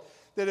heart,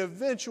 that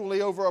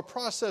eventually over a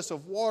process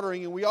of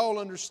watering, and we all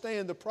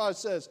understand the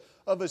process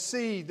of a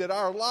seed, that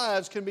our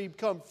lives can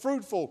become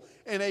fruitful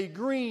in a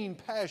green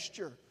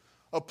pasture,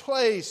 a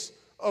place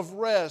of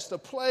rest, a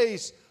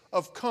place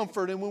of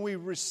comfort. And when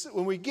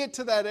we get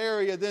to that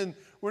area, then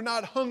we're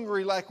not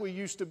hungry like we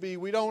used to be.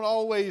 We don't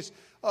always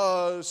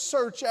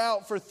search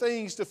out for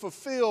things to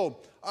fulfill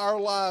our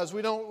lives.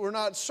 We're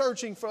not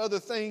searching for other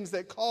things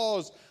that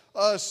cause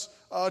us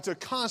to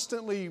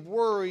constantly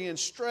worry and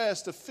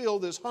stress to fill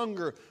this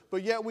hunger.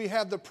 But yet we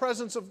have the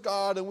presence of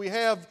God, and we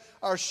have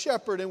our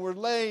shepherd, and we're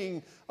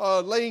laying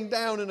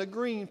down in a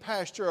green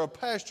pasture, a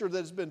pasture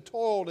that's been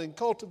toiled and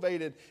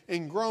cultivated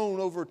and grown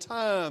over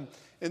time.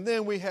 And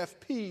then we have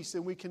peace,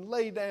 and we can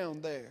lay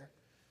down there.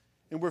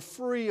 And we're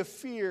free of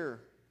fear.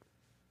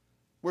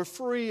 We're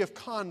free of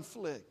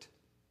conflict.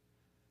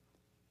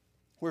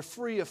 We're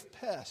free of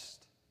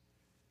pest.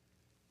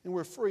 And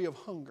we're free of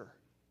hunger.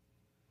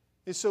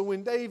 And so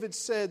when David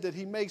said that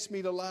He makes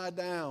me to lie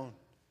down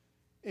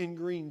in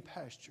green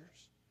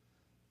pastures,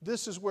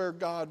 this is where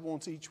God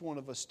wants each one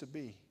of us to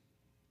be.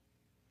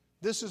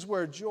 This is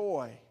where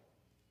joy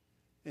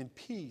and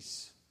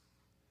peace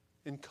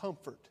and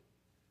comfort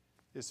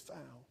is found.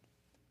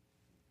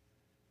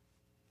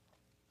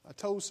 I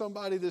told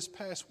somebody this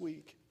past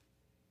week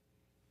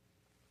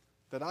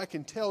that I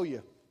can tell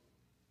you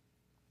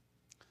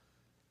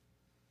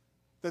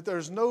that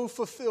there's no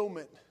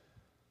fulfillment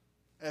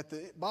at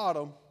the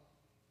bottom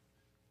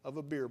of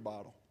a beer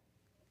bottle.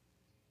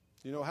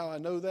 You know how I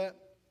know that?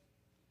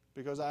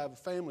 Because I have a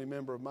family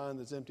member of mine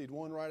that's emptied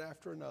one right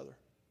after another,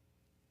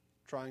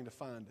 trying to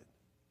find it,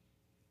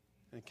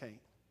 and can't.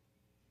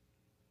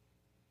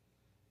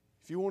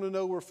 If you want to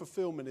know where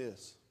fulfillment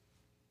is,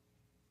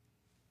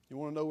 you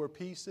want to know where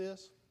peace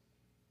is,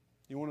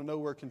 you want to know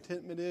where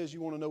contentment is,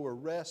 you want to know where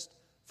rest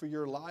for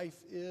your life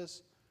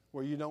is,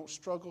 where you don't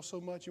struggle so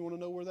much, you want to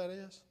know where that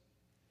is?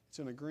 It's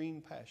in a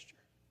green pasture.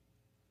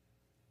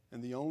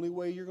 And the only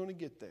way you're going to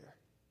get there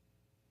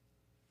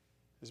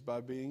is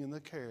by being in the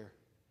care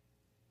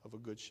of a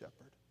good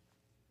shepherd.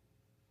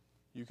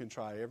 You can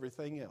try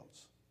everything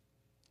else.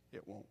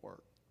 It won't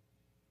work.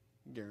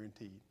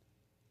 Guaranteed.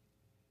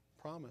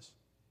 Promise.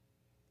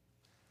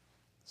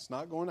 It's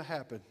not going to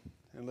happen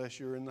unless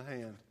you're in the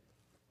hand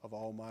of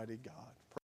Almighty God.